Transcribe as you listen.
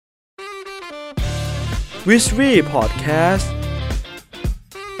Wishry Podcast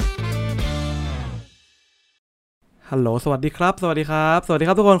ฮัลโหลสวัสดีครับ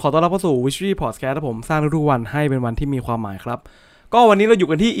ทุกคนขอต้อนรับเข้าสู่ Wishry Podcast ผมสร้างทุกวันให้เป็นวันที่มีความหมายครับก็วันนี้เราอยู่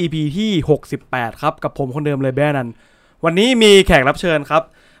กันที่ EP ที่68ครับกับผมคนเดิมเลยแบนันวันนี้มีแขกรับเชิญครับ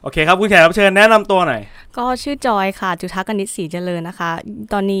โอเคครับคุณแขกรับเชิญแนะนำตัวหน่อยก็ชื่อจอยค่ะจุฑากนิษฐ์ศรีเจริญนะคะ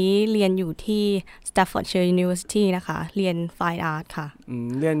ตอนนี้เรียนอยู่ที่ Staffordshire University นะคะเรียน Fine Art ค่ะ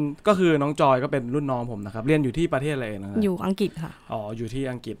เรียนก็คือน้องจอยก็เป็นรุ่นน้องผมนะครับเรียนอยู่ที่ประเทศอะไรนะอยู่อังกฤษค่ะอ๋ออยู่ที่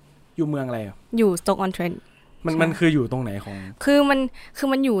อังกฤษอยู่เมืองอะไรอยู่ Stoke-on-Trent มันคืออยู่ตรงไหนของคือ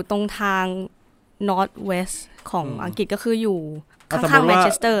มันอยู่ตรงทาง North West ของอังกฤษก็คืออยู่ข้างๆแมนเช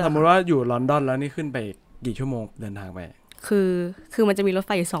สเตอร์สมมติว่าอยู่ลอนดอนแล้วนี่ขึ้นไปกี่ชั่วโมงเดินทางไปคือมันจะมีรถไ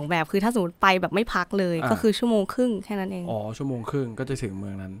ฟอยู่2แบบคือถ้าสมมติไปแบบไม่พักเลยก็คือชั่วโมงครึ่งแค่นั้นเองอ๋อชั่วโมงครึ่งก็จะถึงเมื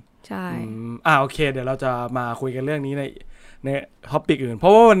องนั้นใช่โอเคเดี๋ยวเราจะมาคุยกันเรื่องนี้ในท็อปิกอื่นเพรา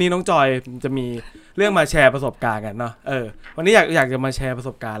ะว่าวันนี้น้องจอยจะมีเรื่องมาแชร์ประสบการณ์กันเนาะวันนี้อยากจะมาแชร์ประส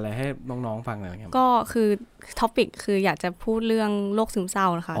บการณ์อะไรให้น้องๆฟังหน่อยครับก็คือท็อปิกคืออยากจะพูดเรื่องโรคซึมเศร้า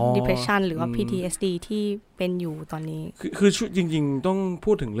นะคะ depression หรือว่า PTSD ที่เป็นอยู่ตอนนี้คือจริงๆต้อง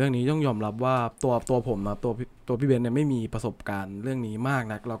พูดถึงเรื่องนี้ต้องยอมรับว่าตัวผมนะตัวพี่เบนเนี่ยไม่มีประสบการณ์เรื่องนี้มาก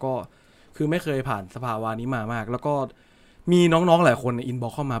นักแล้วก็คือไม่เคยผ่านสภาวะนี้มามากแล้วก็มีน้องๆหลายคนอินบ็อ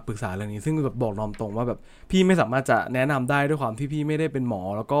กซ์เข้ามาปรึกษาเรื่องนี้ซึ่งแบบบอกตรงว่าแบบพี่ไม่สามารถจะแนะนำได้ด้วยความที่พี่ไม่ได้เป็นหมอ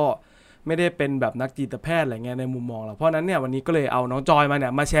แล้วก็ไม่ได้เป็นแบบนักจิตแพทย์อะไรเงี้ยในมุมมองเราเพราะนั้นเนี่ยวันนี้ก็เลยเอาน้องจอยมาเนี่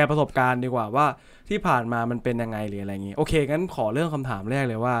ยมาแชร์ประสบการณ์ดีกว่าว่าที่ผ่านมามันเป็นยังไงหรืออะไรอย่างงี้โอเคงั้นขอเรื่องคำถามแรก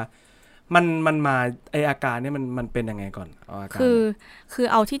เลยว่ามันมาไออาการเนี่ยมันเป็นยังไงก่อนคือ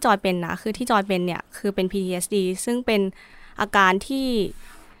เอาที่จอยเป็นนะคือที่จอยเป็นเนี่ยคือเป็น PTSD ซึ่งเป็นอาการที่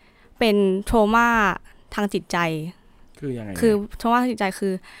เป็น trauma ทางจิตใจคือยังไงคือเพราะว่าจิตใจ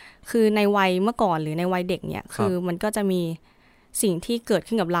คือในวัยเมื่อก่อนหรือในวัยเด็กเนี่ยคือมันก็จะมีสิ่งที่เกิด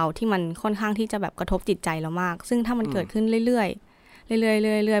ขึ้นกับเราที่มันค่อนข้างที่จะแบบกระทบจิตใจเรามากซึ่งถ้ามันเกิดขึ้นเรื่อยๆเ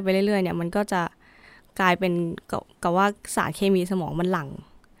รื่อยๆไปเรื่อยๆเนี่ยมันก็จะกลายเป็นกับว่าสารเคมีสมองมันหลั่ง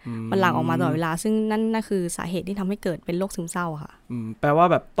ออกมาตลอดเวลาซึ่งนั่นคือสาเหตุที่ทำให้เกิดเป็นโรคซึมเศร้าค่ะแปลว่า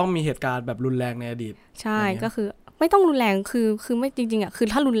แบบต้องมีเหตุการณ์แบบรุนแรงในอดีตใช่ก็คือไม่ต้องรุนแรงคือไม่จริงๆอ่ะคือ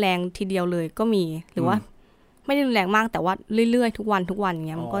ถ้ารุนแรงทีเดียวเลยก็มีหรือว่าไม่ได้รุนแรงมากแต่ว่าเรื่อยๆทุกวันเ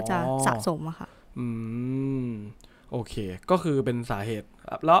งี้ยมันก็จะสะสมอะค่ะโอเคก็คือเป็นสาเหตุ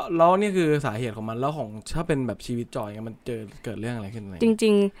แล้วนี่คือสาเหตุของมันแล้วของถ้าเป็นแบบชีวิตจอยมันเกิดเรื่องอะไรขึ้นจ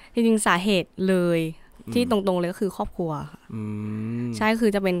ริงสาเหตุเลยที่ตรงๆเลยก็คือครอบครัวค่ะใช่คื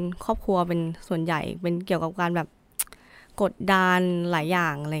อจะเป็นครอบครัวเป็นส่วนใหญ่เป็นเกี่ยวกับการแบบกดดันหลายอย่า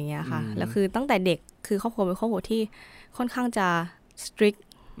งอะไรเงี้ยค่ะแล้วคือตั้งแต่เด็กคือครอบครัวเป็นครอบครัวที่ค่อนข้างจะ strict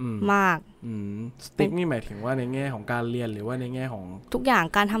มากสติ๊กนี่หมายถึงว่าในแง่ของการเรียนหรือว่าในแง่ของทุกอย่าง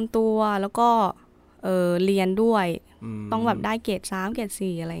การทำตัวแล้วก็เรียนด้วยต้องแบบได้เกรด3เกรด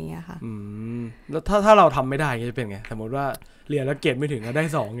4อะไรอย่างเงี้ยค่ะแล้วถ้าเราทำไม่ได้จะเป็นไงสมมติว่าเรียนแล้วเกรดไม่ถึงก็ได้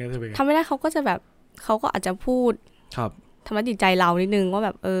2เนี่ยจะเป็นไงทำไม่ได้เขาก็จะแบบเขาก็อาจจะพูดทำร้ายจิตใจเรานิดนึงว่าแบ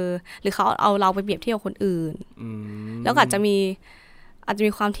บหรือเขาเอาเราไปเปรียบเทียบกับคนอื่นแล้วก็อาจจะมี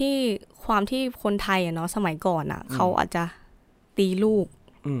ความที่คนไทยอะเนาะสมัยก่อนอะเขาอาจจะตีลูก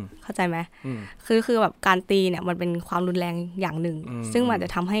เข้าใจไหมคือแบบการตีเนี่ยมันเป็นความรุนแรงอย่างหนึ่งซึ่งมันจะ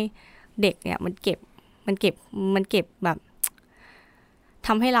ทำให้เด็กเนี่ยมันเก็บแบบท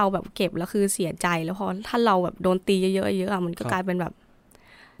ำให้เราแบบเก็บแล้วคือเสียใจแล้วพอถ้าเราแบบโดนตีเยอะๆอะมันก็กลายเป็นแบบ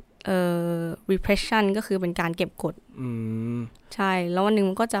repression ก็คือเป็นการเก็บกดใช่แล้ววันนึง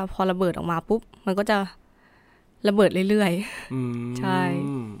มันก็จะพอระเบิดออกมาปุ๊บมันก็จะระเบิดเรื่อยๆใช่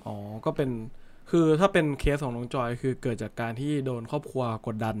อ๋อก็เป็นคือถ้าเป็นเคสของน้องจอยคือเกิดจากการที่โดนครอบครัวก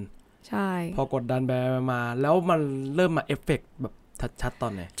ดดันใช่พอกดดันไปมาแล้วมันเริ่มมาเอฟเฟกต์แบบชัดๆตอ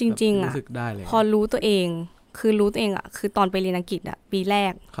นไหนจริงๆรู้สึกได้เลยพอรู้ตัวเองอ่ะคือตอนไปเรียนอังกฤษอ่ะปีแร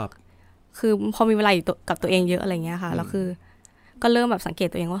กครับคือพอมีเวลาอยู่กับตัวเองเยอะอะไรเงี้ยค่ะแล้วคือก็เริ่มแบบสังเกต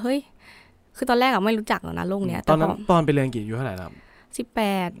ตัวเองว่าเฮ้ยคือตอนแรกอ่ะไม่รู้จักหรอกนะโลกเนี้ยตอนไปเรียนอังกฤษอยู่เท่าไหร่ครับ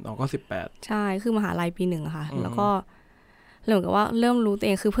18ก็18ใช่คือมหาลัยปี1ค่ะแล้วก็เหมือนกับว่าเริ่มรู้ตัวเ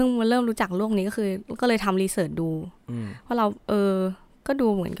องคือเพิ่งมาเริ่มรู้จักโลกนี้ก็เลยทำรีเสิร์ชดูว่าเราก็ดู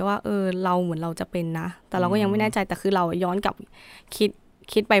เหมือนกับว่าเราเหมือนเราจะเป็นนะแต่เราก็ยังไม่แน่ใจแต่คือเราย้อนกลับ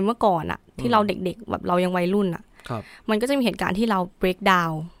คิดไปเมื่อก่อนอะที่เราเด็กๆแบบเรายังวัยรุ่นอะมันก็จะมีเหตุการณ์ที่เรา break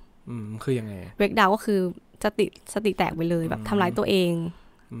down คือยังไง break down ก็คือสติแตกไปเลยแบบทำร้ายตัวเอง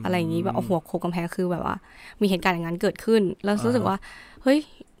อะไรอย่างนี้แบบเอาหัวโขกกำแพงคือแบบว่ามีเหตุการณ์อย่างนั้นเกิดขึ้นแล้วรู้สึกว่าเฮ้ย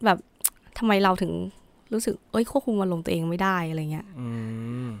แบบทำไมเราถึงรู้สึกควบคุมอารมณ์ตัวเองไม่ได้อะไรเงี้ย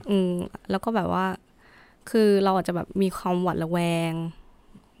แล้วก็แบบว่าคือเราอาจจะแบบมีความหวาดระแวง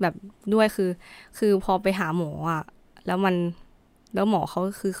แบบด้วยคือพอไปหาหมออ่ะแล้วหมอเขา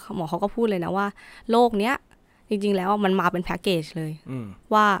ก็พูดเลยนะว่าโรคเนี้ยจริงๆแล้วมันมาเป็นแพ็คเกจเลย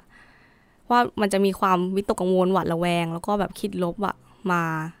ว่า ว่ามันจะมีความวิตกกังวลหวาดระแวงแล้วก็แบบคิดลบอะมา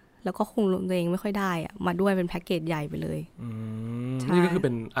แล้วก็คุมตัวเองไม่ค่อยได้อะมาด้วยเป็นแพ็กเกจใหญ่ไปเลยนี่ก็คือเ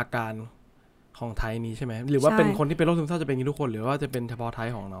ป็นอาการของไทยนี้ใช่ไหมหรือว่าเป็นคนที่เป็นโรคซึมเศร้าจะเป็นอย่างนี้ทุกคนหรือว่าจะเป็นเฉพาะไทย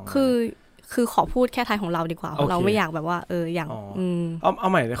ของน้องคือขอพูดแค่ไทยของเราดีกว่าเราไม่อยากแบบว่าอย่างเอา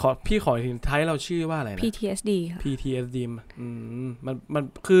ใหม่เลยพี่ขอทีไทยเราชื่อว่าอะไรนะ PTSD ค่ะ PTSD มัน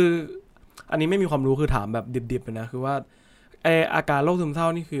คืออันนี้ไม่มีความรู้คือถามแบบดิบๆนะคือว่าอาการโรคซึมเศร้า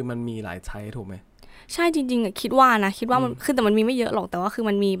นี่คือมันมีหลายไทยถูกไหมใช่จริงๆคิดว่ามันคือแต่มันมีไม่เยอะหรอกแต่ว่าคือ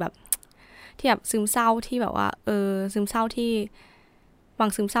มันมีแบบที่แบบซึมเศร้าที่แบบว่าซึมเศร้าที่บาง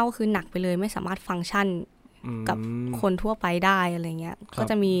ซึมเศร้าคือหนักไปเลยไม่สามารถฟังก์ชันกับคนทั่วไปได้อะไรเงี้ยก็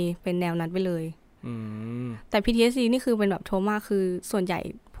จะมีเป็นแนวนั้นไปเลยแต่ PTSD นี่คือเป็นแบบโทรมาคือส่วนใหญ่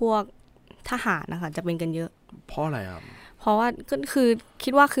พวกทหารนะคะจะเป็นกันเยอะเพราะอะไรครับเพราะว่าก็คือคิ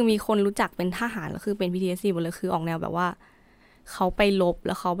ดว่าคือมีคนรู้จักเป็นทหารแล้วคือเป็น PTSD หมดเลยคือออกแนวแบบว่าเขาไปลบแ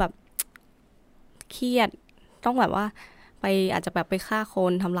ล้วเขาแบบเครียดต้องแบบว่าไปอาจจะแบบไปฆ่าค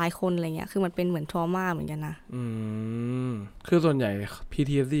นทำลายคนอะไรเงี้ยคือมันเป็นเหมือนทรมาเหมือนกันนะคือส่วนใหญ่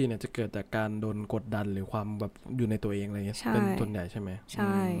PTSD เนี่ยจะเกิดจากการโดนกดดันหรือความแบบอยู่ในตัวเองอะไรเงี้ยเป็นส่วนใหญ่ใช่ไหมใ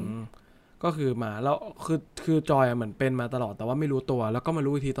ช่ก็คือมาแล้วคือจอยเหมือนเป็นมาตลอดแต่ว่าไม่รู้ตัวแล้วก็มา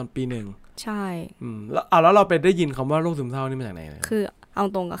รู้อีกทีตอนปี1ใช่แล้วเราไปได้ยินคำว่าโรคซึมเศร้านี่มาจากไหนคือเอา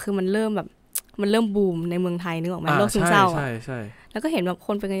ตรงก็คือมันเริ่มบูมในเมืองไทยนึกออกไหมโรคซึมเศร้าใช่แล้วก็เห็นแบบค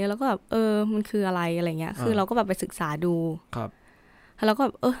นเป็นกันเยอะแล้วก็แบบมันคืออะไรอะไรเงี้ยคือเราก็แบบไปศึกษาดูครับแล้วก็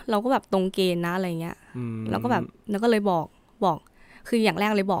เราก็แบบตรงเกณฑ์นะอะไรเงี้ยแล้วก็แบบแล้วก็เลยบอกคืออย่างแร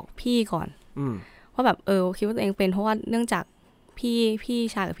กเลยบอกพี่ก่อนว่าแบบคิดว่าตัวเองเป็นเพราะว่าเนื่องจากพี่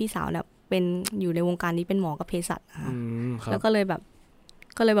ชายกับพี่สาวเนี่ยเป็นอยู่ในวงการนี้เป็นหมอกับเภสัชนะคะแล้วก็เลยแบบ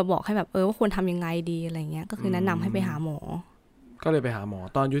บอกให้แบบว่าควรทำยังไงดีอะไรเงี้ยก็คือแนะนำให้ไปหาหมอก็เลยไปหาหมอ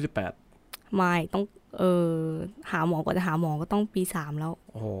ตอนอายุ18ไม่ต้องหาหมอกว่าจะหาหมอก็ต้องปี3แล้ว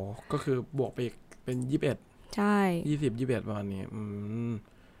โอ้โหก็คือบวกไปอีกเป็น21ใช่20 21ประมาณนี้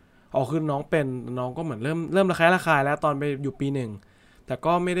คือน้องก็เหมือนเริ่มระคายแล้วตอนไปอยู่ปี1แต่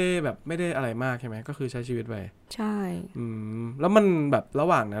ก็ไม่ได้อะไรมากใช่ไหมก็คือใช้ชีวิตไปใช่แล้วมันแบบระ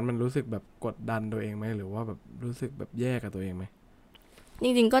หว่างนั้นมันรู้สึกแบบกดดันตัวเองไหมหรือว่าแบบรู้สึกแบบแย่กับตัวเองไหมจ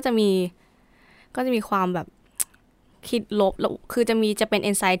ริงๆก็จะมีความแบบคิดลบคือจะเป็น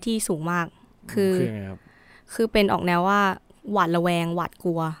anxiety สูงมากคือเป็นออกแนวว่าหวาดระแวงหวาดก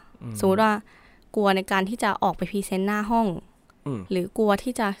ลัวสมมติว่ากลัวในการที่จะออกไปพรีเซนต์หน้าห้องหรือกลัว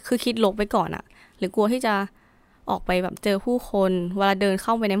ที่จะคือคิดลบไปก่อนอะหรือกลัวที่จะออกไปแบบเจอผู้คนเวลาเดินเข้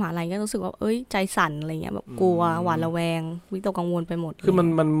าไปในมหาลัยก็รู้สึกว่าใจสั่นอะไรเงี้ยแบบกลัวหวาดระแวงวิตกกังวลไปหมดคือมัน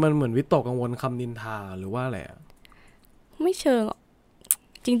เหมือนวิตกกังวลคำนินทาหรือว่าอะไรไม่เชิง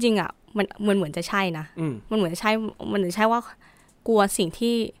จริงๆอะมันเหมือนจะใช่นะมันเหมือนจะใช่ว่ากลัวสิ่ง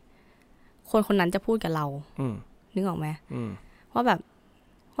ที่คนนั้นจะพูดกับเรานึกออกไหมว่าแบบ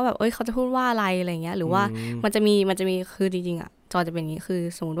เขาจะพูดว่าอะไรอะไรเงี้ยหรือว่ามันจะมีคือจริงๆอ่ะจอจะเป็นอย่างนี้คือ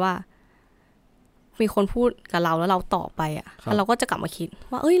สมมติว่ามีคนพูดกับเราแล้วเราตอบไปอ่ะแล้วเราก็จะกลับมาคิด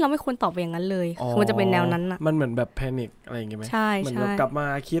ว่าเราไม่ควรตอบไปอย่างนั้นเลยคือมันจะเป็นแนวนั้นอ่ะมันเหมือนแบบแพนิคอะไรอย่างเงี้ยไหมใช่เหมือนแบบกลับมา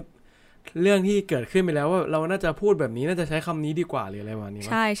คิดเรื่องที่เกิดขึ้นไปแล้วว่าเราน่าจะพูดแบบนี้น่าจะใช้คำนี้ดีกว่าหรืออะไรประมาณนี้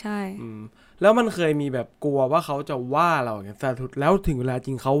ใช่ใช่แล้วมันเคยมีแบบกลัวว่าเขาจะว่าเราอย่างเงี้ยแต่แล้วถึงเวลาจ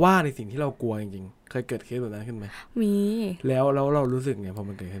ริงเขาว่าในสิ่งที่เรากลัวจริงๆเคยเกิดเคสแบบนั้นขึ้นไหมมีแล้วเรารู้สึกไงพอ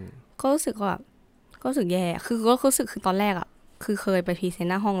มันเกิดขึ้นก็รู้สึกว่าก็รู้สึกแย่คือก็รู้สึกคือตอนแรกอ่ะคือเคยไปพรีเซนต์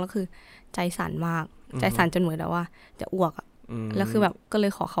หน้าห้องแล้วคือใจสั่นมากใจสั่นจนเหมือนแบบว่าจะอ้วกอ่ะแล้วคือแบบก็เล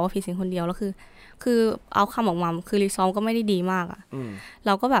ยขอเขาว่าพรีเซนต์คนเดียวแล้วคือเอาคำออกมาคือรีซอมก็ไม่ได้ดีมากอ่ะเ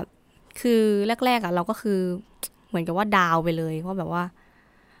ราก็แบบคือแรกๆอ่ะเราก็คือเหมือนกับว่าดาวไปเลยว่าแบบว่า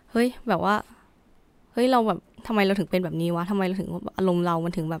เฮ้ยแบบว่าเฮ้ยเราแบบทำไมเราถึงเป็นแบบนี้วะทำไมเราถึงอารมณ์เรามั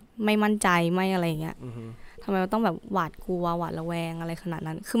นถึงแบบไม่มั่นใจไม่อะไรอย่างเงี้ยทำไมเราต้องแบบหวาดกลัวหวาดระแวงอะไรขนาด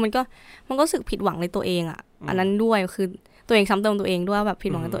นั้นคือมันก็รู้สึกผิดหวังในตัวเองอ่ะอันนั้นด้วยคือตัวเองซ้ำเติมตัวเองด้วยแบบผิ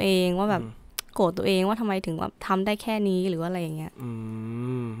ดหวังในตัวเองว่าแบบโกรธตัวเองว่าทำไมถึงแบบทำได้แค่นี้หรือว่าอะไรอย่างเงี้ย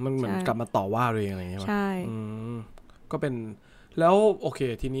มันเหมือนกลับมาต่อว่าตัวเองอะไรอย่างเงี้ยใช่ก็เป็นแล้วโอเค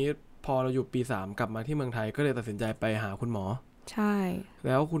ทีนี้พอเราอยู่ปี3กลับมาที่เมืองไทยก็เลยตัดสินใจไปหาคุณหมอใช่แ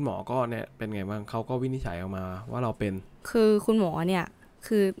ล้วคุณหมอก็เนี่ยเป็นไงบ้างเขาก็วินิจฉัยออกมาว่าเราเป็นคือคุณหมอเนี่ย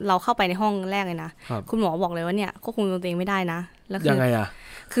คือเราเข้าไปในห้องแรกเลยนะ คุณหมอบอกเลยว่าเนี่ยควบคุมตัวเองไม่ได้นะแล้วยังไงอ่ะ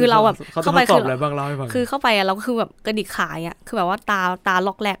คือเราแบบเข้าไปคืออะไรบ้างเล่าให้ฟังคือเข้าไปเราก็คือแบบกระดิกขาเนี่ยคือแบบว่าตา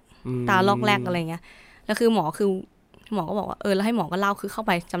ล็อกแรกอะไรเงี้ยแล้วคือหมอก็บอกว่าแล้วให้หมอก็เล่าคือเข้าไ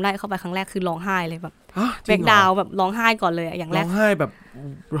ปจำได้เข้าไปครั้งแรกคือร้องไห้เลยแบบเบรกดาวแบบร้องไห้ก่อนเลยอย่างแรกร้องไห้แบบ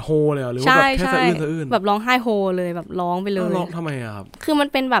โฮเลยหรือว่าแบบแค่สะอื้นแบบร้องไห้โฮเลยแบบร้องไปเลยร้องทำไมอะครับคือมัน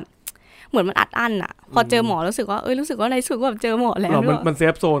เป็นแบบเหมือนมันอัดอั้นอะพอเจอหมอรู้สึกว่าในสุดก็แบบเจอหมอแล้วมันเซ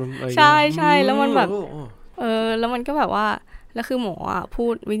ฟโซนใช่ใช่แล้วมันแบบแล้วมันก็แบบว่า แล้วคือหมออ่ะพู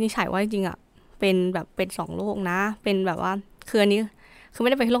ดวินิจฉัยว่าจริงๆอ่ะเป็นแบบเป็น2 โรคนะเป็นแบบว่าคืออันนี้คือไม่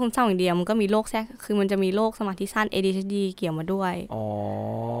ได้เป็นโรคซึมเศร้าอย่างเดียวมันก็มีโรคแทรกคือมันจะมีโรคสมาธิสั้น ADHD เกี่ยวมาด้วยอ๋อ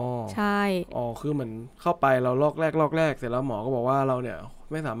ใช่คือเหมือนเข้าไปเราลอกแรกเสร็จแล้วหมอก็บอกว่าเราเนี่ย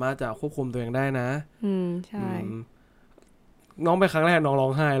ไม่สามารถจะควบคุมตัวเองได้นะใช่น้องไปครั้งแรกน้องร้อ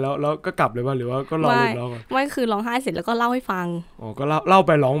งไห้แล้วก็กลับเลยป่ะหรือว่าก็รอลุ้นร้องก่อนไม่คือร้องไห้เสร็จแล้วก็เล่าให้ฟังก็เล่าไ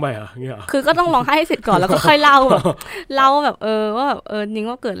ปร้องไปอ่ะเงี้ยคือก็ต้องร้องไห้ให้เสร็จก่อนแล้วก็ค่อยเล่าแบบเล่าแบบว่าแบบนิ้ง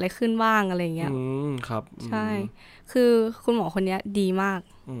ว่าเกิดอะไรขึ้นบ้างอะไรเงี้ยครับใช่คือคุณหมอคนนี้ดีมาก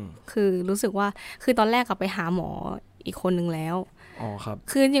คือรู้สึกว่าคือตอนแรกกลับไปหาหมออีกคนนึงแล้วครับ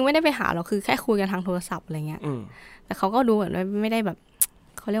คือจริงไม่ได้ไปหาหรอกคือแค่คุยกันทางโทรศัพท์อะไรเงี้ยแต่เขาก็ดูเหมือนไม่ได้แบบ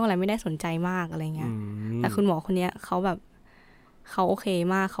เขาเรียกว่าอะไรไม่ได้สนใจมากอะไรเงี้ยแต่คุณหมอคนนี้เขาแบบเขาโอเค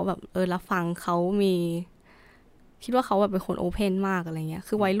มากเขาแบบรับฟังเขามีคิดว่าเขาแบบเป็นคนโอเพนมากอะไรเงี้ย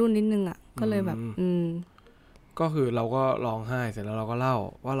คือวัยรุ่นนิดนึงอ่ะก็เลยแบบก็คือเราก็ร้องไห้เสร็จแล้วเราก็เล่า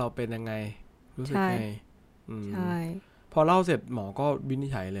ว่าเราเป็นยังไงรู้สึกไงใช่พอเล่าเสร็จหมอก็วินิจ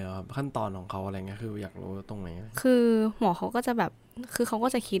ฉัยเลยครับขั้นตอนของเขาอะไรเงี้ยคืออยากรู้ตรงไหนคือหมอเขาก็จะแบบคือเขาก็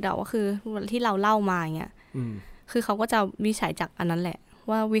จะคิดว่าคือที่เราเล่ามาเงี้ยคือเขาก็จะวินิจฉัยจากอันนั้นแหละ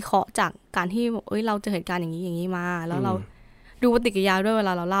ว่าวิเคราะห์จากการที่เราเจอเหตุการณ์อย่างนี้มาแล้วเราดูปฏิกิริยาด้วยเวล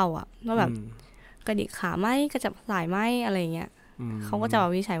าเราเล่าอ่ะว่าแบบกระดิกขาไหมกระจับสายไหมอะไรเงี้ยเขาก็จะ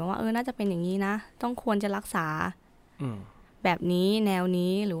วินิจฉัยว่าน่าจะเป็นอย่างนี้นะต้องควรจะรักษาแบบนี้แนว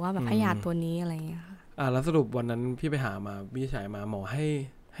นี้หรือว่าแบบให้ยาตัวนี้อะไรเงี้ยแล้วสรุปวันนั้นพี่ไปหามาวินิจฉัยมาหมอใ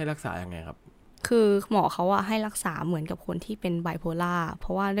ห้รักษายังไงครับคือหมอเขาให้รักษาเหมือนกับคนที่เป็นไบโพล่าเพร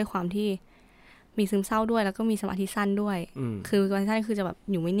าะว่าด้วยความที่มีซึมเศร้าด้วยแล้วก็มีสมาธิสั้นด้วยคือสมาธิสั้นคือจะแบบ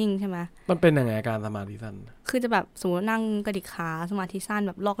อยู่ไม่นิ่งใช่ไหมมันเป็นยังไงอาการสมาธิสั้นคือจะแบบสมมตินั่งกระดิกขาสมาธิสั้นแ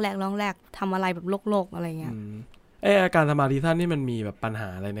บบลอกแรกทำอะไรแบบโลกอะไรเงี้ยอาการสมาธิสั้นนี่มันมีแบบปัญหา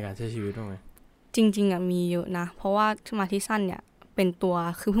อะไรในการใช้ชีวิตบ้างไหมจริงๆมีเยอะนะเพราะว่าสมาธิสั้นเนี่ยเป็นตัว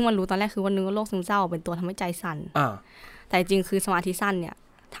คือเพิ่งมารู้ตอนแรกคือว่านึกว่าโรคซึมเศร้าเป็นตัวทำให้ใจสั่นแต่จริงคือสมาธิสั้นเนี่ย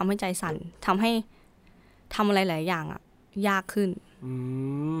ทำให้ใจสั่นทำให้ทำอะไรหลายอย่างยากขึ้น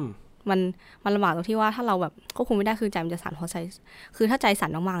มันลำบากตรงที่ว่าถ้าเราแบบควบคุมไม่ได้คือใจมันจะสั่นเพราะใจคือถ้าใจสั่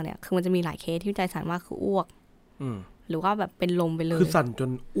นมากๆเนี่ยคือมันจะมีหลายเคสที่ใจสั่นมากคืออ้วกหรือว่าแบบเป็นลมไปเลยคือสั่นจน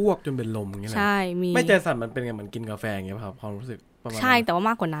อ้วกจนเป็นลมอย่างเงี้ยใช่มีไม่ใจสั่นมันเป็นไงเหมือนกินกาแฟอย่างเงี้ยครับความรู้สึกประมาณใช่แต่ว่า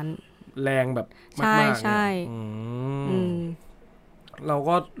มากกว่านั้นแรงแบบมากๆใช่เรา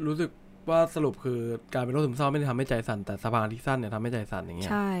ก็รู้สึกว่าสรุปคือการเป็นโรคซึมเศร้าไม่ได้ทำให้ใจสั่นแต่สมาธิสั้นเนี่ยทำให้ใจสั่นอย่างเงี้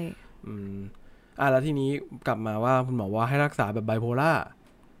ยใช่แล้วทีนี้กลับมาว่าคุณหมอว่าให้รักษาแบบไบโพล่า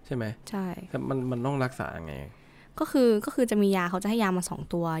ใช่ไหมใช่มันต้องรักษาไงก็คือจะมียาเขาจะให้ยามา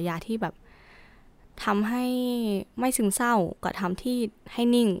2 ตัวยาที่แบบทำให้ไม่ซึมเศร้ากับทำที่ให้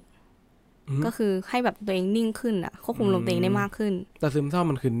นิ่งก็คือให้แบบตัวเองนิ่งขึ้นควบคุมลมตัวเองได้มากขึ้นแต่ซึมเศร้า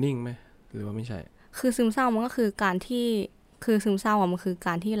มันคือนิ่งไหมหรือว่าไม่ใช่คือซึมเศร้ามันก็คือการที่คือซึมเศร้ามันคือก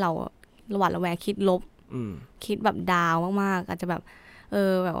ารที่เราระหวาดระแวงคิดลบคิดแบบดาวมากๆอาจจะแบบ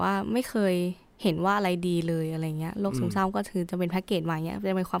แบบว่าไม่เคยเห็นว่าอะไรดีเลยอะไรเงี้ยโรคซึมเศร้าก็คือจะเป็นแพ็กเกจมาเงี้ย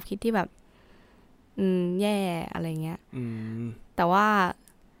จะเป็นความคิดที่แบบแย่อะไรเงี้ยแต่ว่า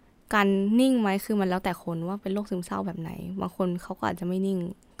การนิ่งไหมคือมันแล้วแต่คนว่าเป็นโรคซึมเศร้าแบบไหนบางคนเขาก็อาจจะไม่นิ่ง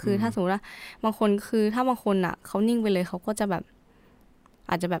คือถ้าสมมติว่าบางคนคือถ้าบางคนเขานิ่งไปเลยเขาก็จะแบบ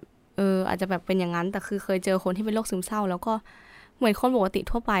อาจจะแบบอาจจะแบบเป็นอย่างนั้นแต่คือเคยเจอคนที่เป็นโรคซึมเศร้าแล้วก็เหมือนคนปกติ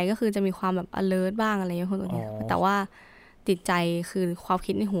ทั่วไปก็คือจะมีความแบบ alert บ้างอะไรอย่างเงี้ยคนตัวเนี้ยแต่ว่าติดใจคือความ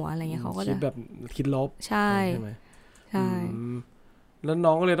คิดในหัวอะไรเงี้ยเขาก็จะคิดแบบคิดลบใช่ใช่แล้วน้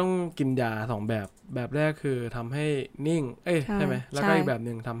องก็เลยต้องกินยา2แบบแรกคือทำให้นิ่งใช่ไหมแล้วก็อีกแบบ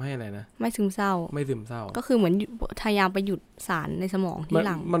นึงทำให้อะไรนะไม่ซึมเศร้าก็คือเหมือนพยายามไปหยุดสารในสมองที่ห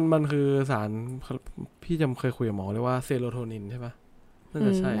ลังมันคือสารพี่จำเคยคุยกับหมอเลยว่าเซโรโทนินใช่ปะน่าจ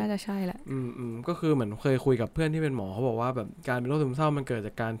ะใช่แหละก็คือเหมือนเคยคุยกับเพื่อนที่เป็นหมอเขาบอกว่าแบบการเป็นโรคซึมเศร้ามันเกิดจ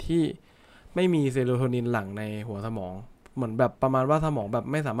ากการที่ไม่มีเซโรโทนินหลั่งในหัวสมองเหมือนแบบประมาณว่าสมองแบบ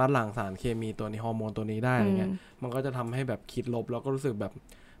ไม่สามารถหลั่งสารเคมีตัวนี้ฮอร์โมนตัวนี้ได้อะไรเงี้ยมันก็จะทำให้แบบคิดลบแล้วก็รู้สึกแบบ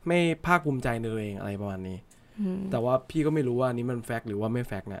ไม่ภาคภูมิใจในตัวเองอะไรประมาณนี้แต่ว่าพี่ก็ไม่รู้ว่าอันนี้มันแฟกต์หรือว่าไม่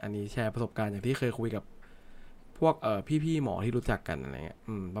แฟกต์นะอันนี้แชร์ประสบการณ์อย่างที่เคยคุยกับพวกพี่หมอที่รู้จักกันอะไรเงี้ย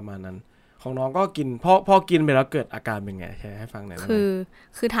ประมาณนั้นของน้องก็กินพอกินไปแล้วเกิดอาการเป็นไงแชร์ให้ฟังหน่อย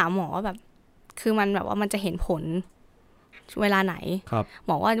คือถามหมอว่าแบบคือมันแบบว่ามันจะเห็นผลเวลาไหนห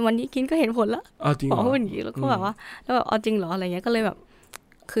มอว่าวันนี้กินก็เห็นผลแล้วหมอพูดอย่างนี้แล้วก็แบบว่าแล้วแบบเอาจริงเหรออะไรเงี้ยก็เลยแบบ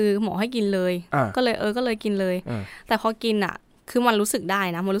คือหมอให้กินเลยก็เลยกินเลยแต่พอกินคือมันรู้สึกได้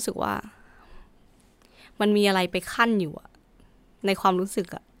นะมันรู้สึกว่ามันมีอะไรไปคั่นอยู่ในความรู้สึก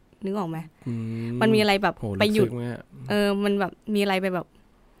นึกออกไหมมันมีอะไรแบบไปหยุดมันแบบมีอะไรไปแบบ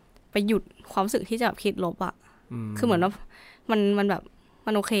ไปหยุดความรู้สึกที่จะแบบคิดลบคือเหมือนว่ามันแบบ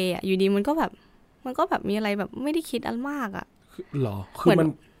มันโอเคอยู่ดีมันก็แบบมีอะไรแบบไม่ได้คิดอันมาก หรอคือมัน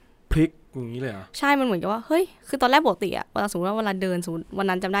พลิกอย่างนี้เลยอ่ะใช่มันเหมือนกับว่าเฮ้ยคือตอนแรกปกติอะเวลาสมมติว่าเวลาเดินสมมติวัน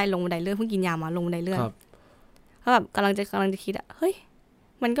นั้นจำได้ลงบันไดเลื่อนเพิ่งกินยามาลงบันไดเลื่อนก็แบบกำลังจะคิดอะเฮ้ย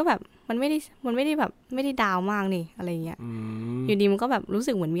มันก็แบบมันไม่ได้แบบไม่ได้ดาวมากนี่อะไรเงี้ยอยู่ดีมันก็แบบรู้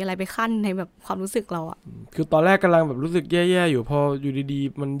สึกเหมือนมีอะไรไปขั้นในแบบความรู้สึกเราอะคือตอนแรกกำลังแบบรู้สึกแย่ๆอยู่พออยู่ดี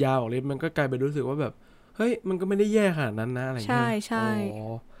ๆมันยาวออกเลยมันก็กลายเป็นรู้สึกว่าแบบเฮ้ยมันก็ไม่ได้แย่ขนาดนั้นนะอะไรเงี้ยใช่อ๋อ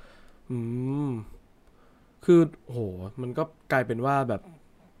คือโหมันก็กลายเป็นว่าแบบ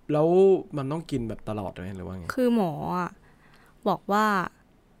แล้วมันต้องกินแบบตลอดไหมหรือว่าไงคือหมออ่ะบอกว่า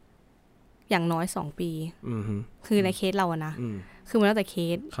อย่างน้อย2 ปีคือในเคสเราอะนะคือมันแล้วแต่เค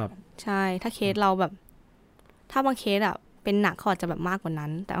สครับใช่ถ้าเคสเราแบบถ้าบางเคสอะเป็นหนักเขาอาจจะแบบมากกว่านั้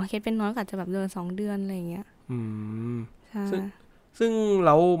นแต่บางเคสเป็นน้อยก็อาจจะแบบเดือน2 เดือนอะไรอย่างเงี้ยใช่ซึ่งแ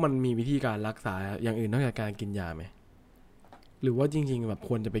ล้วมันมีวิธีการรักษาอย่างอื่นนอกจากการกินยาไหมหรือว่าจริงๆแบบค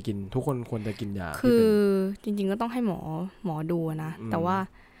วรจะไปกินทุกคนควรจะกินยาคือจริงๆก็ต้องให้หมอดูนะแต่ว่า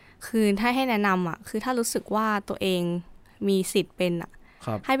คือถ้าให้แนะนำอ่ะคือถ้ารู้สึกว่าตัวเองมีสิทธิ์เป็นอ่ะ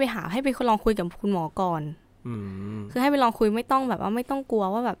ให้ไปลองคุยกับคุณหมอก่อนคือให้ไปลองคุยไม่ต้องแบบว่าไม่ต้องกลัว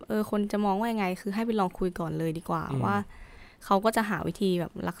ว่าแบบคนจะมองว่ายังไงคือให้ไปลองคุยก่อนเลยดีกว่าว่าเขาก็จะหาวิธีแบ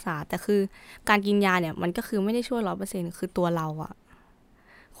บรักษาแต่คือการกินยาเนี่ยมันก็คือไม่ได้ช่วย 100% คือตัวเราอ่ะ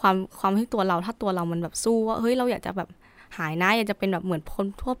ความที่ตัวเราถ้าตัวเรามันแบบสู้ว่าเฮ้ยเราอยากจะแบบหายนะอยากจะเป็นแบบเหมือนคน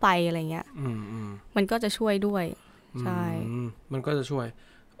ทั่วไปอะไรเงี้ยมันก็จะช่วยด้วยใช่มันก็จะช่วย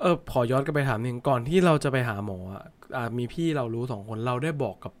ขอย้อนกลับไปถามนึงก่อนที่เราจะไปหาหมอมีพี่เรารู้2 คนเราได้บ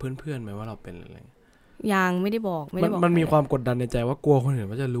อกกับเพื่อนๆไหมว่าเราเป็นอะไรยังไม่ได้บอกมันมีความกดดันในใจว่ากลัวคนอื่น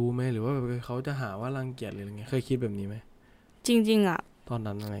ว่าจะรู้ไหมหรือว่าเขาจะหาว่ารังเกียจหรืออะไรเงี้ยเคยคิดแบบนี้ไหมจริงๆอ่ะตอน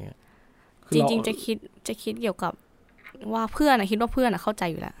นั้นอะไรเงี้ยจริงๆจะคิดเกี่ยวกับว่าเพื่อนคิดว่าเพื่อนเข้าใจ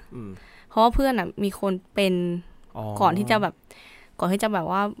อยู่แล้วเพราะว่าเพื่อนมีคนเป็นก่อนที่จะแบบ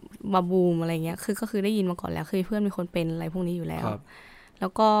ว่ามาบูมอะไรเงี้ยก็คือได้ยินมาก่อนแล้วคือเพื่อนมีคนเป็นอะไรพวกนี้อยู่แล้วแล้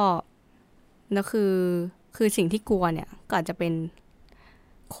วก็นั่นคือสิ่งที่กลัวเนี่ยก็อาจจะเป็น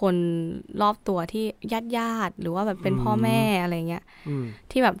คนรอบตัวที่ญาติหรือว่าแบบเป็นพ่อแม่อะไรเงี้ย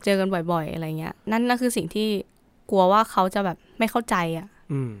ที่แบบเจอกันบ่อยๆอะไรเงี้ยนั่นคือสิ่งที่กลัวว่าเขาจะแบบไม่เข้าใจอ่ะ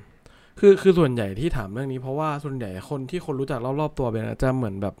คือส่วนใหญ่ที่ถามเรื่องนี้เพราะว่าส่วนใหญ่คนรู้จักรอบๆตัวเป็นจะเหมื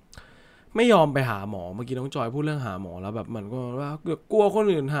อนแบบไม่ยอมไปหาหมอเมื่อกี้น้องจอยพูดเรื่องหาหมอแล้วแบบเหมือนก็ว่ากลัวคน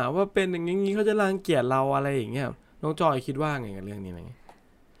อื่นหาว่าเป็นอย่างนี้เขาจะรังเกียจเราอะไรอย่างเงี้ยน้องจอยคิดว่าไงกับเรื่องนี้อะไร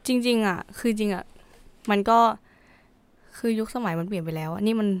จริงๆอ่ะคือจริงอ่ะมันก็คือยุคสมัยมันเปลี่ยนไปแล้ว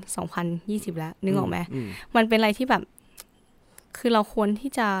นี่มัน2020แล้วนึกออกไหมมันเป็นอะไรที่แบบคือเราควร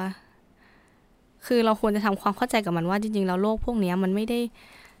จะทำความเข้าใจกับมันว่าจริงๆแล้วโรคพวกนี้มันไม่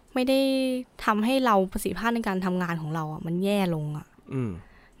ได้ทำให้เราประสิทธิภาพในการทำงานของเราอ่ะมันแย่ลงอ่ะ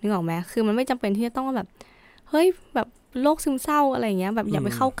นึกออกไหมคือมันไม่จำเป็นที่จะต้องแบบเฮ้ยแบบโรคซึมเศร้าอะไรเงี้ยแบบอย่าไป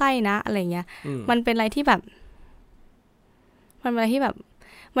เข้าใกล้นะอะไรเงี้ยมันเป็นอะไรที่แบบ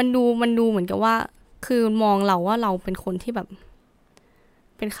มันดูเหมือนกับว่าคือมองเราว่าเราเป็นคนที่แบบ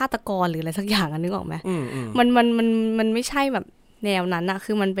เป็นฆาตกรหรืออะไรสักอย่างนึกออกไหมมันไม่ใช่แบบแนวนั้นอะ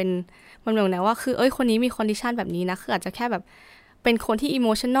คือมันแบบแนวว่าคือคนนี้มีคอนดิชันแบบนี้นะคืออาจจะแค่แบบเป็นคนที่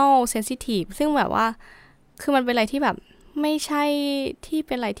emotional sensitive ซึ่งแบบว่าคือมันเป็นอะไรที่แบบไม่ใช่ที่เ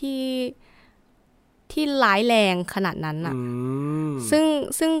ป็นอะไรที่ร้ายแรงขนาดนั้นอะ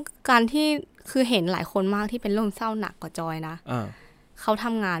ซึ่งการที่คือเห็นหลายคนมากที่เป็นโรคเศร้าหนักกว่าจอยนะเขาท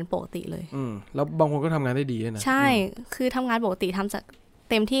ำงานปกติเลยแล้วบางคนก็ทำงานได้ดีนะใช่คือทำงานปกติทำจาก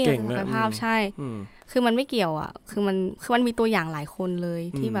เต็มที่ศักยภาพใช่คือมันไม่เกี่ยวอ่ะคือมันมีตัวอย่างหลายคนเลย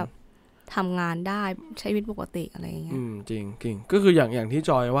ที่แบบทำงานได้ใช้ชีวิตปกติอะไรอย่างเงี้ยจริงก็คืออย่างที่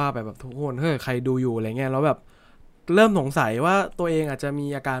จอยว่าไปแบบทุกคนถ้าใครดูอยู่อะไรเงี้ยแล้วแบบเริ่มสงสัยว่าตัวเองอาจจะมี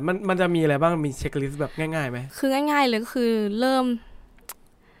อาการมันจะมีอะไรบ้างมีเช็คลิสต์แบบง่ายๆไหมคือง่ายๆเลยก็คือเริ่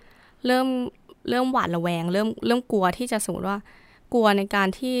มหวาดระแวงเริ่มกลัวที่จะสมมติว่ากลัวในการ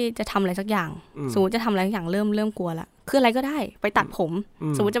ที่จะทำอะไรสักอย่างสมมติจะทำอะไรสักอย่างเริ่มกลัวละคืออะไรก็ได้ไปตัดผม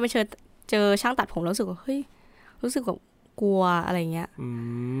สมมติจะไปเจอช่างตัดผมแล้วรู้สึกว่าเฮ้ยรู้สึกแบบกลัวอะไรเงี้ย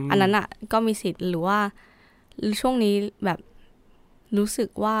อันนั้นอ่ะก็มีสิทธิ์หรือว่าช่วงนี้แบบรู้สึก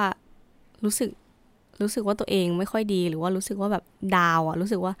ว่าตัวเองไม่ค่อยดีหรือว่ารู้สึกว่าแบบดาวอ่ะรู้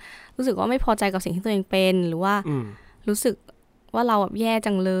สึกว่าไม่พอใจกับสิ่งที่ตัวเองเป็นหรือว่ารู้สึกว่าเราแบบแย่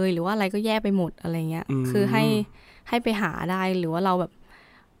จังเลยหรือว่าอะไรก็แย่ไปหมดอะไรเงี้ยคือให้ไปหาได้หรือว่าเราแบบ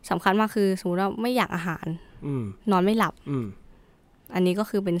สำคัญมากคือสมมติว่าไม่อยากอาหารนอนไม่หลับอันนี้ก็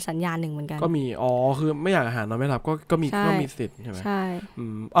คือเป็นสัญญาณหนึ่งเหมือนกันก็มีคือไม่อยากอาหารนอนไม่หลับก็มีสิทธิ์ใช่ไหมใช่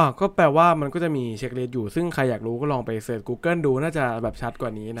ก็แปลว่ามันก็จะมีเช็คลิสต์อยู่ซึ่งใครอยากรู้ก็ลองไปเสิร์ช Google ดูน่าจะแบบชัดกว่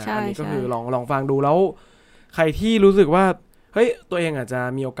านี้นะอันนี้ก็คือลองฟังดูแล้วใครที่รู้สึกว่าเฮ้ยตัวเองอาจจะ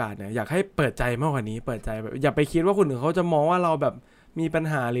มีโอกาสเนี่ยอยากให้เปิดใจมากกว่านี้เปิดใจแบบอย่าไปคิดว่าคนอื่นเขาจะมองว่าเราแบบมีปัญ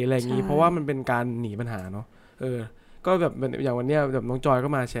หาหรืออะไรอย่างนี้เพราะว่ามันเป็นการหนีปัญหาเนาะ ก็แบบอย่างวันเนี้ยแบบน้องจอยก็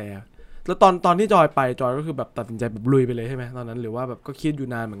มาแชร์แล้วตอนที่จอยไปจอยก็คือแบบตัดสินใจแบบลุยไปเลยใช่ไหมตอนนั้นหรือว่าแบบก็คิดอยู่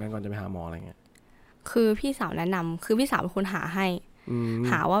นานเหมือนกันก่อนจะไปหาหมออะไรเงี้ยคือพี่สาวแนะนำคือพี่สาวเป็นคนหาให้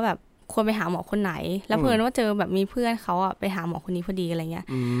หาว่าแบบควรไปหาหมอคนไหนแล้วเพิ่นว่าเจอแบบมีเพื่อนเขาอะไปหาหมอคนนี้พอดีอะไรเงี้ย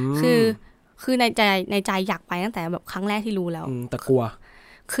คือในใจอยากไปตั้งแต่แบบครั้งแรกที่รู้แล้วแต่กลัว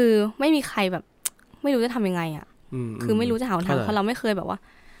คือไม่มีใครแบบไม่รู้จะทำยังไงอะคือไม่รู้จะหาทางเพราะเราไม่เคยแบบว่า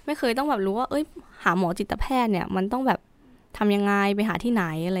ไม่เคยต้องแบบรู้ว่าเอ้ยหาหมอจิตแพทย์เนี่ยมันต้องแบบทำยังไงไปหาที่ไหน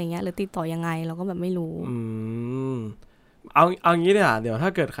อะไรเงี้ยหรือติดต่อยังไงเราก็แบบไม่รู้เอางี้เนี่ยเดี๋ยวถ้า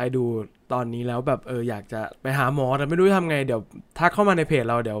เกิดใครดูตอนนี้แล้วแบบอยากจะไปหาหมอแต่ไม่รู้จะทำไงเดี๋ยวทักเข้ามาในเพจ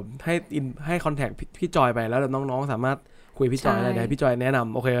เราเดี๋ยวให้คอนแทคพี่จอยไปแล้วน้องๆสามารถคุยพี่จอยได้เดี๋ยวให้พี่จอยแนะน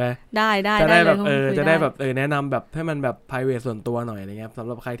ำโอเคไหมได้จะได้แบบจะได้แบบแนะนำแบบให้มันแบบ private ส่วนตัวหน่อยอะไรเงี้ยสำห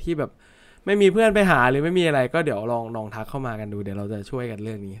รับใครที่แบบไม่มีเพื่อนไปหาหรือไม่มีอะไรก็เดี๋ยวลองทักเข้ามากันดูเดี๋ยวเราจะช่วยกันเ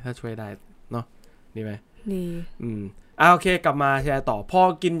รื่องนี้ถ้าช่วยได้เนาะดีไหมดีโอเคกลับมาแชร์ต่อพอ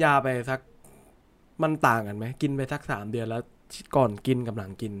กินยาไปสักมันต่างกันไหมกินไปสัก3 เดือนแล้วก่อนกินกับหลั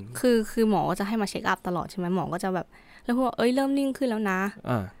งกินคือหมอก็จะให้มาเช็คอัพตลอดใช่ไหมหมอก็จะแบบแล้วพูดว่าเริ่มนิ่งขึ้นแล้วนะ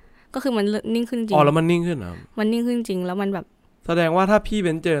ก็คือมันนิ่งขึ้นจริงแล้วมันนิ่งขึ้นเหรอมันนิ่งขึ้นจริงแล้วมันแบบแสดงว่าถ้าพี่เ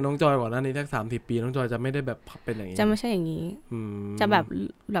ป็นเจอน้องจอยก่อนหน้านี้สัก30 ปีน้องจอยจะไม่ได้แบบเป็นอย่างนี้จะไม่ใช่อย่างนี้จะแบ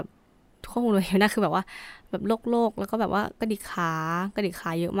บข้อมูลเลยนะคือแบบว่าแบบโลกแล้วก็แบบว่ากระดิกข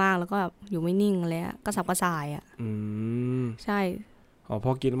าเยอะมากแล้วก็แบบอยู่ไม่นิ่งเลยกระสับกระส่ายใช่พ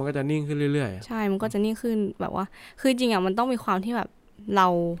อกินมันก็จะนิ่งขึ้นเรื่อยๆใช่มันก็จะนิ่งขึ้นแบบว่าคือจริงมันต้องมีความที่แบบเ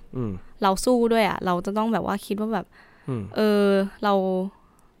ราสู้ด้วยเราจะต้องแบบว่าคิดว่าแบบเร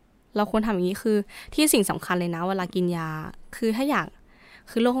าควรทำอย่างนี้คือที่สิ่งสำคัญเลยนะเวลากินยาคือถ้าอยาก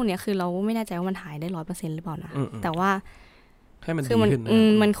คือโรคพวกนี้คือเราไม่แน่ใจว่ามันหายได้ 100% หรือเปล่านะแต่ว่าให้มันดีขึ้น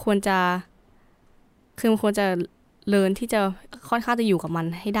มันควรจะเรียนที่จะค่อนข้างจะอยู่กับมัน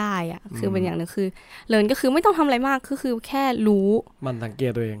ให้ได้คือเป็นอย่างนึงคือเรียนก็คือไม่ต้องทำอะไรมากคือแค่รู้มันสังเก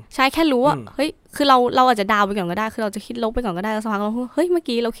ตตัวเองใช่แค่รู้ว่าเฮ้ยคือเราอาจจะดาวไปก่อนก็ได้คือเราจะคิดลบไปก่อนก็ได้แล้วสักพักเราเฮ้ยเมื่อ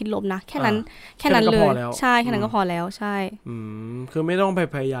กี้เราคิดลบนะแค่นั้นเลยใช่แค่นั้นก็พอแล้วใช่คือไม่ต้องไป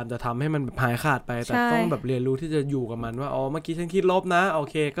พยายามจะทำให้มันหายขาดไปแต่ต้องแบบเรียนรู้ที่จะอยู่กับมันว่าเมื่อกี้ฉันคิดลบนะโอ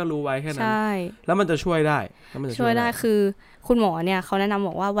เคก็รู้ไว้แค่นั้นแล้วมันจะช่วยได้คือคุณหมอเนี่ยเขาแนะนำบ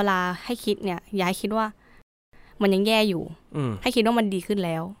อกว่าเวลาให้คิดเนี่ยอย่าให้คิดว่ามันยังแย่อยู่ให้คิดว่ามันดีขึ้นแ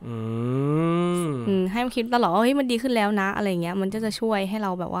ล้วให้มันคิดตลอดว่าเฮ้ยมันดีขึ้นแล้วนะอะไรเงี้ยมันจะช่วยให้เร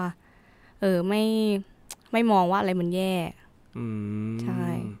าแบบว่าไม่มองว่าอะไรมันแย่ใช่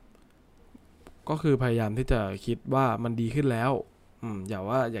ก็คือพยายามที่จะคิดว่ามันดีขึ้นแล้วอ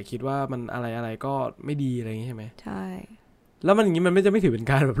ย่าคิดว่ามันอะไรก็ไม่ดีอะไรอย่างนี้ใช่ไหมใช่แล้วมันอย่างนี้มันไม่ถือเป็น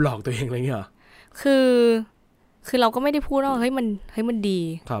การแบบหลอกตัวเองอะไรเงี้ยหรอคือเราก็ไม่ได้พูดว่าเฮ้ยมันดี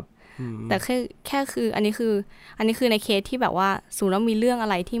ครับแต่แค่คืออันนี้คือในเคสที่แบบว่าสูแล้วมีเรื่องอะ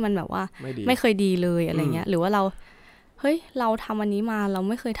ไรที่มันแบบว่าไม่เคยดีเลยอะไรเงี้ยหรือว่าเราทำอันนี้มาเรา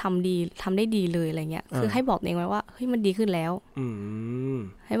ไม่เคยทำได้ดีเลยอะไรเงี้ยคือให้บอกตัวเองไว้ว่าเฮ้ยมันดีขึ้นแล้ว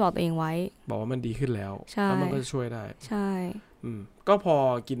ให้บอกตัวเองไว้บอกว่ามันดีขึ้นแล้วแล้วมันก็จะช่วยได้ใช่ก็พอ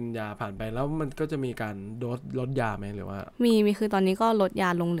กินยาผ่านไปแล้วมันก็จะมีการลดยาไหมหรือว่ามีคือตอนนี้ก็ลดยา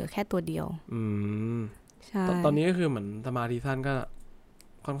ลงเหลือแค่ตัวเดียวใช่ตอนนี้ก็คือเหมือนสมาธิสั้นก็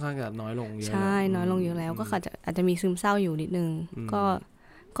ค่อนข้างจะน้อยลงเยอะใช่น้อยลงเยอะแล้วก็อาจจะมีซึมเศร้าอยู่นิดนึง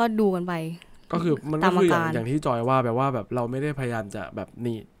ก็ดูกันไปก็คือมันก็คืออย่างที่จอยว่าแบบว่าแบบเราไม่ได้พยายามจะแบบ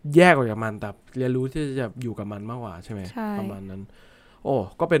นี่แยกออกจากมันแต่เรียนรู้ที่จะอยู่กับมันมากกว่าใช่ไหมประมาณนั้น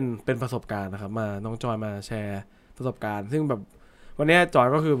ก็เป็นประสบการณ์นะครับมาน้องจอยมาแชร์ประสบการณ์ซึ่งแบบวันนี้จอย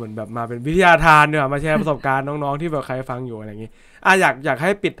ก็คือเหมือนแบบมาเป็นวิทยาทานเนี่ยมาแชร์ประสบการณ์น้องๆที่แบบใครฟังอยู่อะไรอย่างงี้อยากใ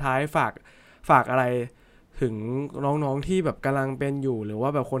ห้ปิดท้ายฝากอะไรถึงน้องๆที่แบบกำลังเป็นอยู่หรือว่า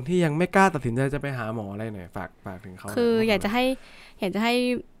แบบคนที่ยังไม่กล้าตัดสินใจจะไปหาหมออะไรหน่อยฝากถึงเขาคืออยากจะให้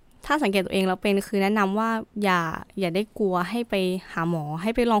ถ้าสังเกตตัวเองแล้วเป็นคือแนะนำว่าอย่าได้กลัวให้ไปหาหมอให้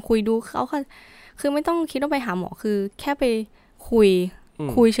ไปลองคุยดูเขาคือไม่ต้องคิดว่าไปหาหมอคือแค่ไป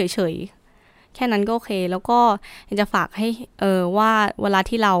คุยเฉยๆแค่นั้นก็โอเคแล้วก็อยากจะฝากให้ว่าเวลา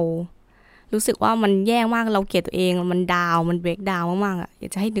ที่เรารู้สึกว่ามันแย่มากเราเกลียดตัวเองมันดาวมันเบรกดาวมากๆอยา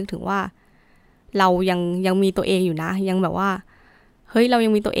กจะให้นึกถึงว่าเรายังมีตัวเองอยู่นะยังแบบว่าเฮ้ยเรายั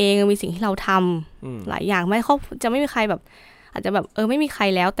งมีตัวเองยังมีสิ่งที่เราทำหลายอย่างไม่เขาจะไม่มีใครแบบอาจจะแบบไม่มีใคร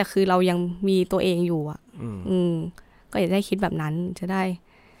แล้วแต่คือเรายังมีตัวเองอยู่ก็อยากได้คิดแบบนั้นจะได้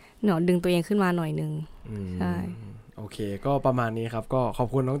ดึงตัวเองขึ้นมาหน่อยนึงใช่โอเคก็ประมาณนี้ครับก็ขอบ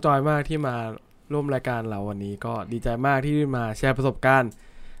คุณน้องจอยมากที่มาร่วมรายการเราวันนี้ก็ดีใจมากที่มาแชร์ประสบการณ์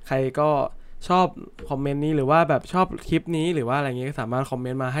ใครก็ชอบคอมเมนต์นี้หรือว่าแบบชอบคลิปนี้หรือว่าอะไรเงี้ยก็สามารถคอมเม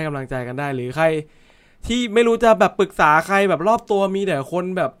นต์มาให้กำลังใจกันได้หรือใครที่ไม่รู้จะแบบปรึกษาใครแบบรอบตัวมีแต่คน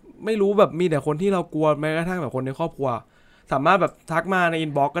แบบไม่รู้แบบมีแต่คนที่เรากลัวแม้กระทั่งแบบคนในครอบครัว สามารถแบบทักมาในอิ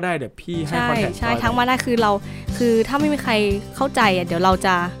นบ็อกซ์ก็ได้เดี๋ยวพี่ให้คอนแทคใช่ทักมาได้คือถ้าไม่มีใครเข้าใจอ่ะเดี๋ยวเราจ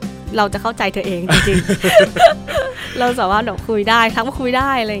ะเข้าใจเธอเองจริงๆ เราสามารถแบบคุยได้ทักมาคุยได้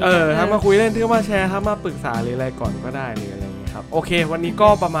อะไรอย่างเงี้ยทักมาคุยเล่นทักมาแชร์ทักมาปรึกษาหรืออะไรก่อนก็ได้หรืออะไรอย่างเงี้ยครับโอเควันนี้ก็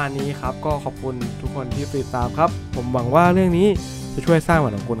ประมาณนี้ครับก็ขอบคุณทุกคนที่ติดตามครับผมหวังว่าเรื่องนี้จะช่วยสร้างวั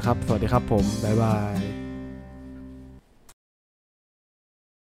นของคุณครับสวัสดีครับผมบ๊ายบาย